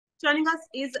Joining us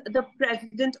is the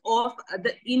president of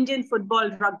the Indian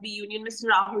Football Rugby Union, Mr.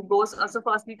 Rahul Bose. So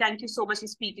firstly, thank you so much for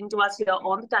speaking to us here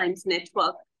on the Times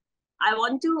Network. I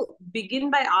want to begin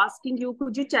by asking you,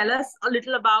 could you tell us a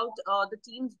little about the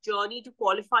team's journey to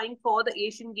qualifying for the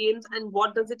Asian Games, and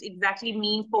what does it exactly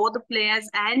mean for the players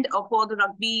and for the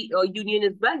rugby union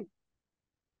as well?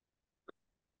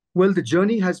 Well, the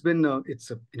journey has been it's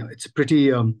a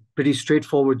pretty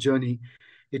straightforward journey.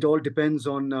 It all depends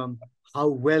on how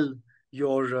well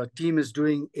your team is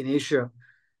doing in Asia,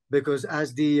 because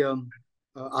as the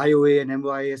IOA and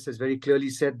MYS has very clearly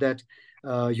said that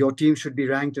your team should be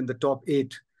ranked in the top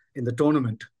 8 in the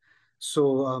tournament.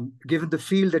 So, given the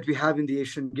field that we have in the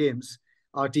Asian Games,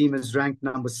 our team is ranked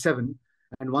number 7.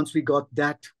 And once we got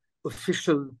that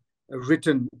official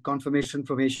written confirmation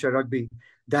from Asia Rugby,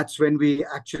 that's when we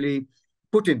actually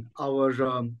put in our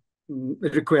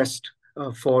request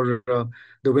for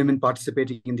the women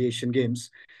participating in the Asian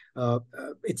Games.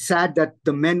 It's sad that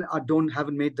the men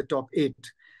haven't made the top 8.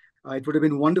 It would have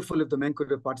been wonderful if the men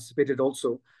could have participated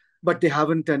also, but they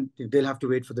haven't, and they'll have to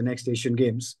wait for the next Asian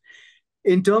Games.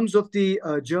 In terms of the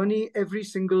journey, every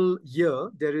single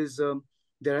year there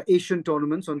are Asian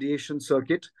tournaments on the Asian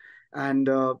circuit, and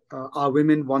our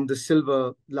women won the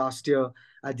silver last year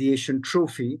at the Asian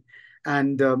Trophy.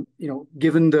 And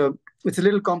it's a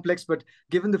little complex, but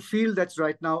given the field that's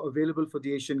right now available for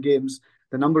the Asian Games,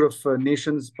 the number of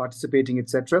nations participating,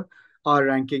 etc., our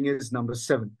ranking is number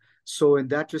 7. So in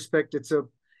that respect, it's a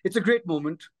great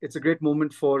moment. It's a great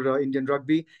moment for Indian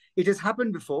rugby. It has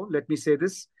happened before. Let me say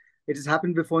this. It has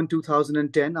happened before in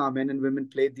 2010. Our men and women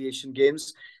played the Asian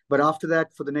Games. But after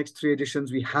that, for the next 3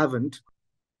 editions, we haven't.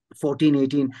 14,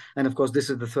 18, and of course, this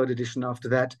is the 3rd edition after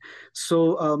that.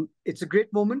 So it's a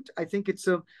great moment. I think it's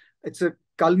a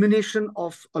culmination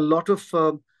of a lot of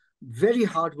very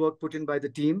hard work put in by the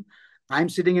team. I'm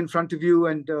sitting in front of you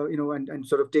and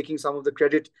sort of taking some of the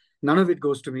credit. None of it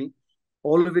goes to me.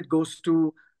 All of it goes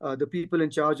to the people in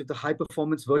charge of the high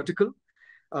performance vertical.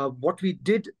 What we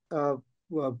did,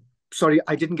 sorry,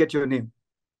 I didn't get your name.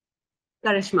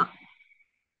 Karishma.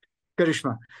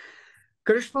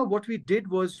 Karishma, what we did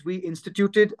was we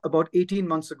instituted about 18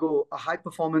 months ago a high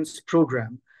performance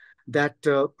program that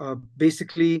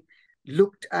basically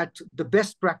looked at the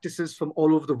best practices from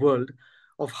all over the world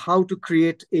of how to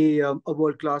create a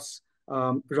world-class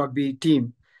rugby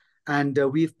team. And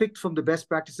we've picked from the best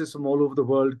practices from all over the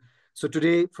world. So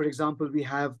today, for example, we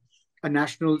have a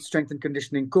national strength and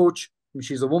conditioning coach.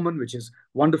 She's a woman, which is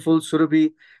wonderful,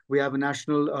 Surabhi. We have a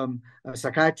national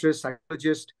psychiatrist,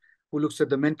 psychologist, who looks at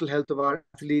the mental health of our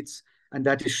athletes, and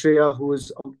that is Shreya, who is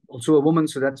also a woman,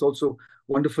 so that's also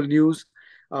wonderful news.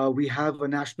 We have a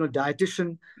national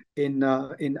dietitian in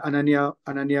Ananya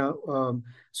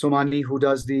Somani, who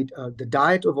does the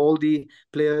diet of all the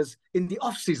players in the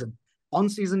off season. On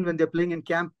season, when they're playing in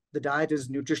camp, the diet is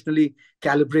nutritionally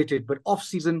calibrated, but off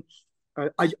season,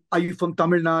 are you from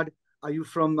Tamil Nadu? Are you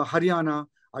from Haryana?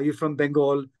 Are you from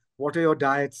Bengal? What are your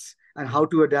diets, and how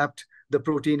to adapt the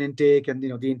protein intake and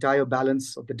the entire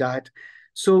balance of the diet.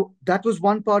 So that was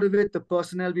one part of it. The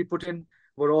personnel we put in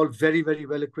were all very, very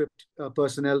well equipped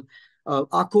personnel.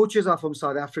 Our coaches are from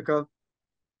South Africa.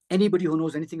 Anybody who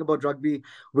knows anything about rugby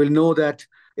will know that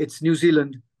it's New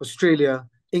Zealand, Australia,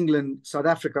 England, South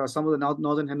Africa, some of the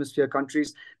Northern Hemisphere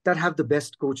countries that have the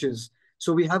best coaches.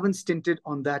 So we haven't stinted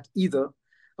on that either.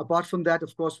 Apart from that,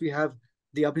 of course, we have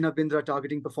the Abhinav Bindra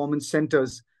targeting performance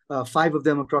centers, 5 of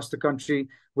them across the country,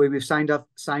 where we've signed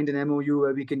an MOU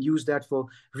where we can use that for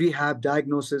rehab,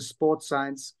 diagnosis, sports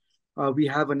science. We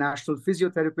have a national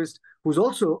physiotherapist who's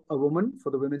also a woman for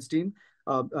the women's team,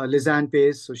 Lizanne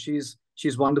Pace. So she's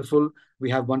wonderful. We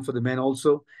have one for the men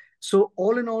also. So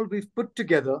all in all, we've put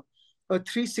together a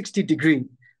 360-degree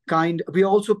kind. We're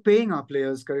also paying our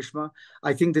players, Karishma.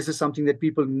 I think this is something that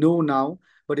people know now,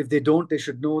 but if they don't, they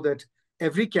should know that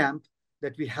every camp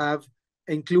that we have,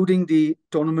 including the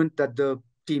tournament that the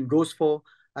team goes for,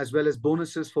 as well as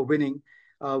bonuses for winning.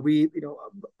 A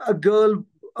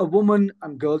woman,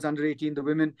 and girls under 18, the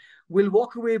women, will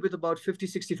walk away with about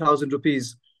 50,000-60,000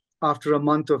 rupees after a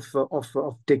month of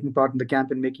taking part in the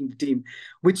camp and making the team,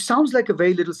 which sounds like a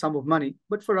very little sum of money,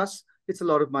 but for us, it's a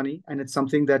lot of money, and it's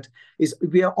something that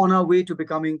we are on our way to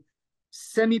becoming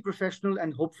semi-professional,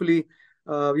 and hopefully,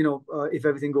 if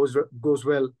everything goes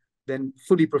well, then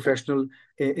fully professional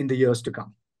in the years to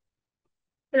come.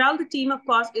 Rahul, the team, of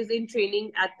course, is in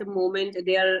training at the moment.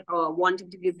 They are wanting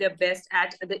to give their best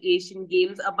at the Asian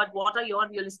Games. But what are your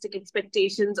realistic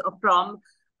expectations from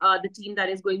the team that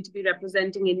is going to be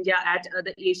representing India at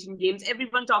the Asian Games.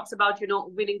 Everyone talks about,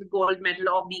 winning the gold medal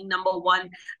or being number one.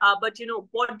 But,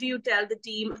 what do you tell the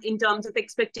team in terms of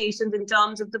expectations, in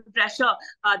terms of the pressure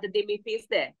that they may face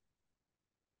there?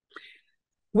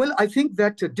 Well, I think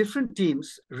that different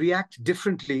teams react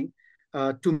differently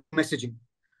to messaging.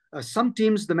 Some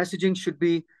teams, the messaging should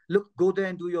be, look, go there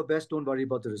and do your best. Don't worry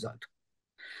about the result.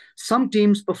 Some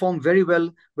teams perform very well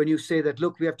when you say that,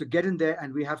 look, we have to get in there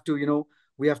and we have to,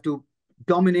 we have to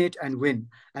dominate and win.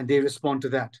 And they respond to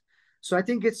that. So I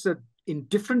think it's in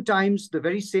different times, the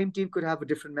very same team could have a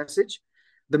different message.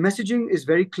 The messaging is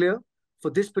very clear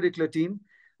for this particular team.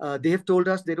 They have told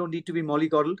us they don't need to be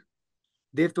mollycoddled.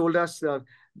 They've told us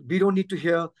we don't need to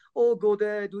hear, oh, go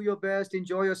there, do your best,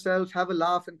 enjoy yourself, have a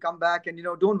laugh and come back. And,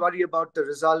 don't worry about the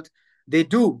result. They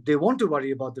do. They want to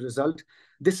worry about the result.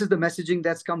 This is the messaging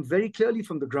that's come very clearly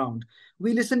from the ground.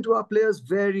 We listen to our players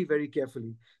very, very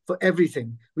carefully for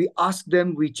everything. We ask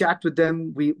them, we chat with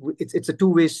them. It's a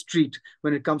two-way street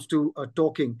when it comes to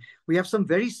talking. We have some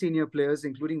very senior players,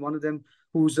 including one of them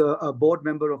who's a board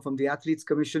member from the Athletes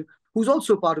Commission, who's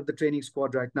also part of the training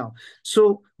squad right now.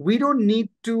 So we don't need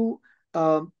to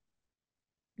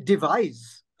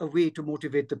devise a way to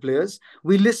motivate the players.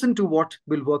 We listen to what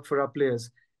will work for our players.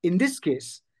 In this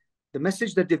case, the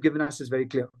message that they've given us is very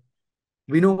clear.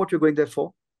 We know what we're going there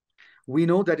for. We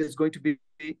know that it's going to be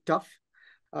tough.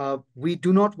 We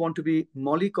do not want to be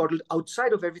mollycoddled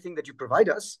outside of everything that you provide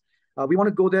us. We want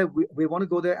to go there. We want to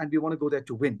go there, and we want to go there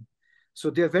to win. So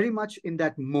they're very much in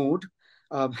that mode.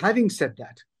 Having said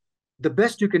that, the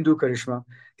best you can do, Karishma,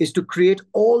 is to create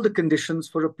all the conditions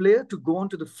for a player to go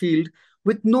onto the field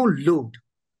with no load,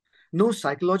 no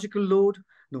psychological load,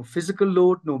 no physical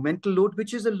load, no mental load,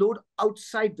 which is a load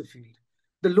outside the field.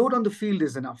 The load on the field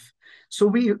is enough. So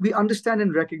we understand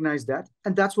and recognize that,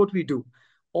 and that's what we do.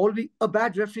 A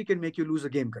bad referee can make you lose a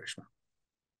game,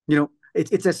 Karishma.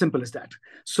 It's as simple as that.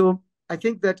 So I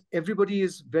think that everybody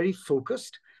is very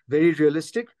focused, very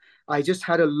realistic. I just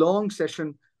had a long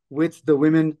session with the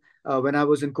women when I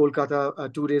was in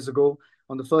Kolkata 2 days ago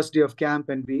on the first day of camp,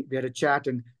 and we had a chat,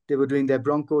 and they were doing their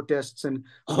broncho tests, and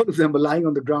all of them were lying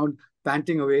on the ground,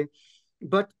 panting away.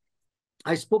 But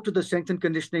I spoke to the strength and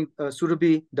conditioning,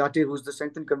 Surabhi Date, who's the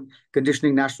strength and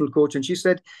conditioning national coach, and she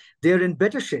said they're in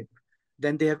better shape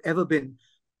than they have ever been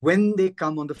when they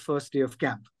come on the first day of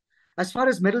camp. As far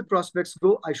as medal prospects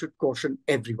go, I should caution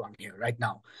everyone here right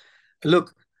now.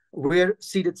 Look, we're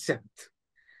seeded 7th.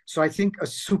 So I think a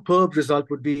superb result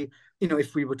would be,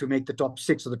 if we were to make the top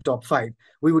 6 or the top 5,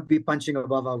 we would be punching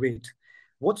above our weight.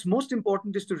 What's most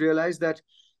important is to realize that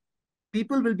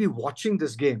people will be watching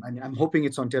this game, and I'm hoping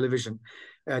it's on television.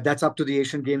 That's up to the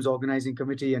Asian Games Organizing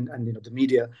Committee and the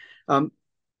media.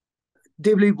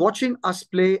 They will be watching us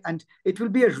play, and it will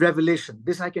be a revelation.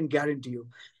 This I can guarantee you.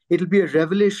 It'll be a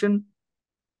revelation.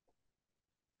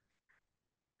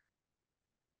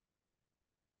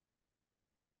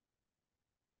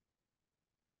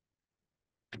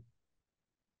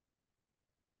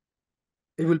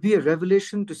 It will be a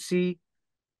revelation to see.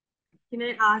 Can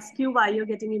I ask you why you're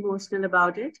getting emotional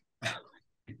about it?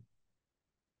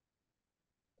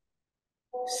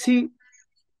 See,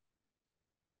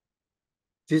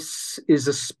 this is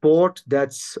a sport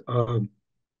that's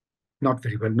not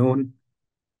very well known.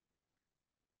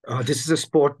 This is a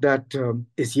sport that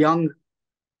is young.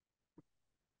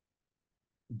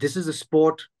 This is a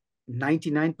sport,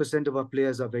 99% of our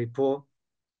players are very poor.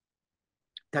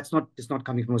 It's not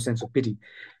coming from a sense of pity.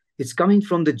 It's coming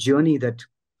from the journey that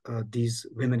these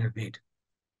women have made.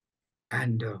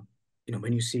 And,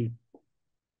 when you see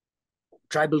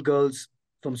tribal girls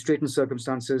from straitened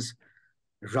circumstances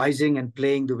rising and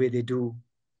playing the way they do,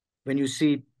 when you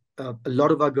see a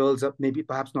lot of our girls are maybe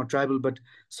perhaps not tribal, but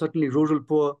certainly rural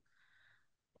poor,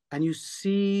 and you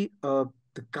see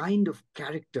the kind of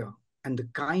character and the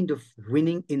kind of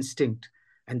winning instinct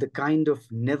and the kind of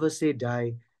never say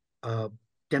die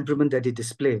temperament that they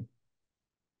display.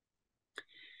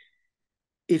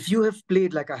 If you have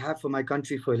played like I have for my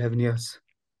country for 11 years,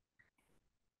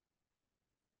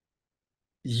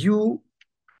 you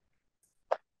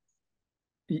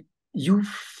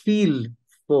feel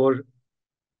for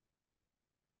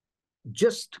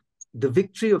just the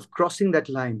victory of crossing that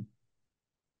line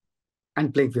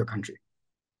and playing for your country.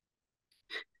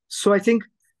 So I think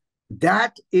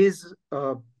that is,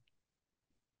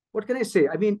 what can I say?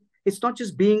 I mean, it's not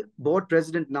just being board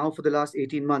president now for the last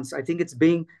 18 months. I think it's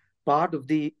being part of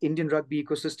the Indian rugby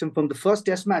ecosystem from the first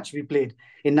test match we played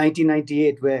in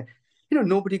 1998, where,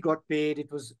 nobody got paid.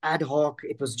 It was ad hoc.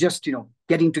 It was just,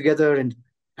 getting together and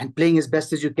playing as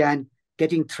best as you can,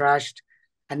 getting thrashed,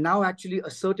 and now actually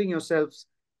asserting yourselves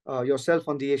yourself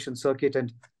on the Asian circuit,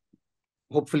 and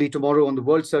hopefully tomorrow on the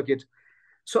world circuit.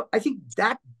 So I think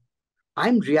that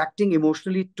I'm reacting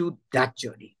emotionally to that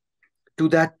journey, to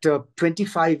that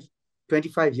 25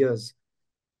 years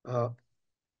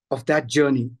of that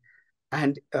journey.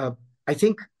 And I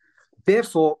think,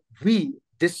 therefore,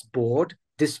 this board,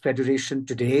 this federation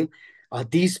today,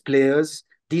 these players,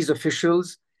 these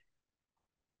officials,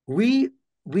 we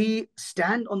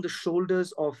stand on the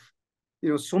shoulders of,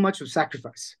 so much of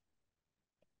sacrifice.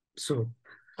 So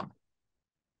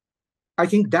I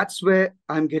think that's where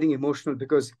I'm getting emotional,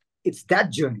 because it's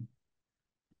that journey.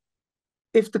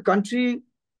 If the country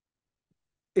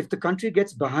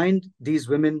gets behind these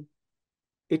women,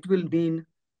 it will mean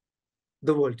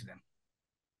the world to them.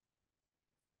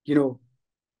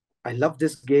 I love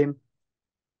this game.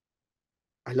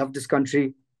 I love this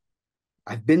country.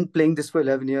 I've been playing this for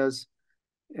 11 years.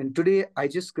 And today, I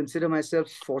just consider myself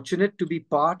fortunate to be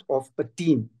part of a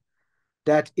team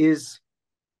that is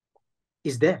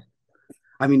there.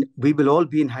 I mean, we will all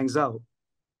be in Hangzhou.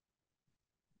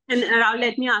 And Rahul,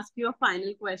 let me ask you a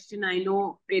final question. I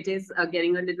know it is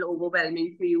getting a little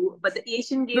overwhelming for you, but the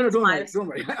Asian Games don't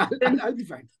worry. I'll be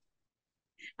fine.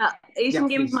 Asian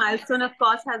Games milestone, of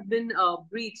course, has been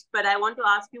breached, but I want to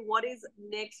ask you, what is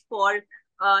next for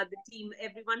the team?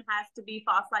 Everyone has to be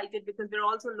far-sighted, because we're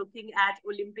also looking at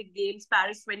Olympic Games,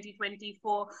 Paris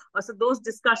 2024. So those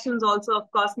discussions also,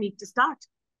 of course, need to start.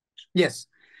 Yes.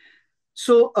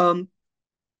 So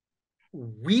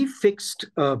we fixed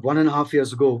 1.5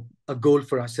 years ago a goal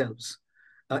for ourselves.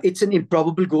 It's an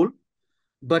improbable goal,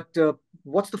 but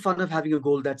what's the fun of having a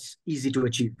goal that's easy to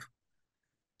achieve?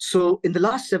 So in the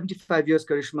last 75 years,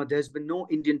 Karishma, there's been no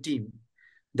Indian team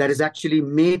that has actually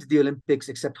made the Olympics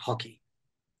except hockey.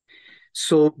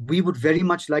 So we would very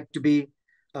much like to be,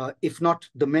 if not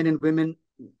the men and women,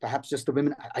 perhaps just the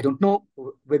women, I don't know,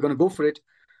 we're going to go for it,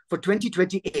 for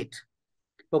 2028.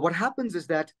 But what happens is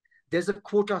that there's a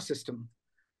quota system.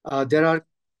 There are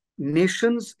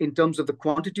nations, in terms of the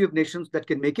quantity of nations that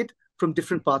can make it, from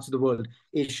different parts of the world,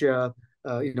 Asia,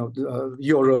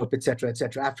 Europe, etc.,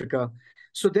 Africa.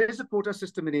 So there's a quota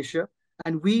system in Asia,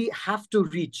 and we have to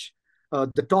reach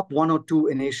the top 1 or 2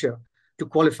 in Asia to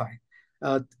qualify.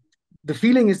 The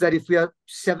feeling is that if we are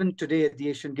 7 today at the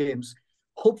Asian Games,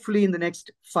 hopefully in the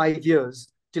next 5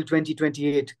 years, till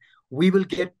 2028, we will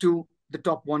get to the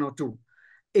top 1 or 2.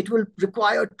 It will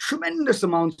require tremendous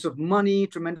amounts of money,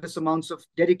 tremendous amounts of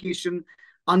dedication,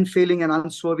 unfailing and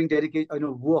unswerving dedication,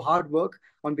 hard work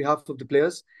on behalf of the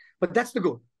players. But that's the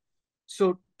goal.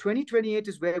 So 2028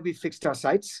 is where we fixed our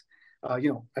sights.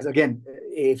 As again,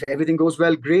 if everything goes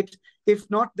well, great. If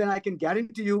not, then I can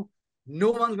guarantee you,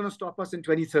 no one's going to stop us in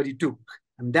 2032.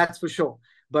 And that's for sure.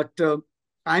 But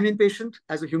I'm impatient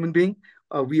as a human being.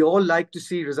 We all like to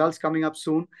see results coming up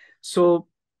soon. So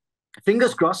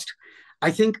fingers crossed. I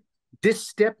think this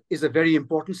step is a very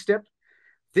important step.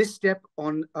 This step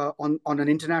on an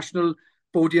international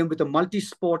podium with a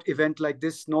multi-sport event like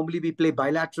this. Normally we play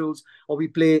bilaterals, or we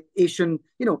play Asian,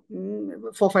 4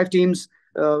 or 5 teams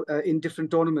in different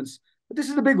tournaments. But this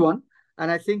is a big one. And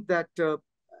I think that,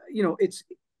 it's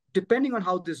depending on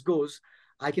how this goes,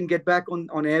 I can get back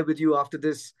on air with you after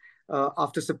this,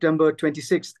 after September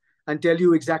 26th, and tell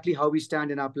you exactly how we stand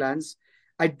in our plans.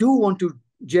 I do want to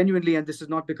genuinely, and this is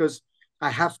not because I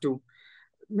have to,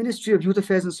 Ministry of Youth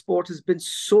Affairs and Sport has been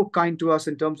so kind to us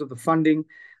in terms of the funding.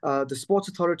 The Sports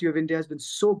Authority of India has been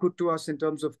so good to us in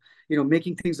terms of,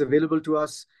 making things available to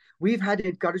us. We've had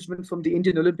encouragement from the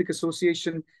Indian Olympic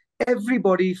Association,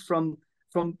 everybody from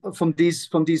these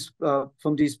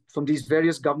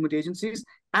various government agencies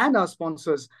and our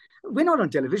sponsors. We're not on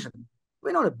television.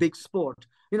 We're not a big sport.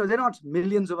 There are not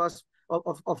millions of us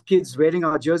of kids wearing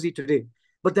our jersey today,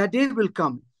 but that day will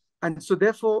come. And so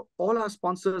therefore, all our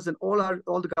sponsors and all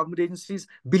the government agencies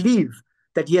believe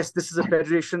that, yes, this is a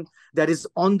federation that is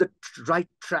on the right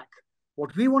track.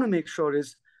 What we want to make sure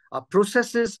is our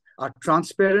processes are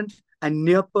transparent and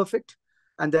near perfect,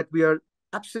 and that we are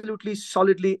absolutely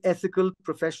solidly ethical,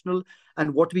 professional,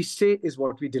 and what we say is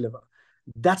what we deliver.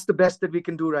 That's the best that we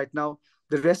can do right now.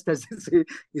 The rest, as I say,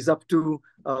 is up to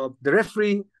the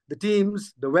referee, the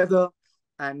teams, the weather,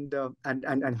 and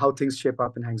how things shape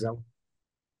up in Hangzhou.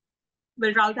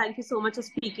 Well, Rahul, thank you so much for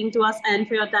speaking to us and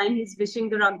for your time. He's wishing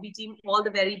the rugby team all the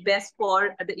very best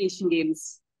for the Asian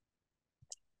Games.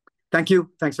 Thank you.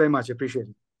 Thanks very much. I appreciate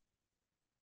it.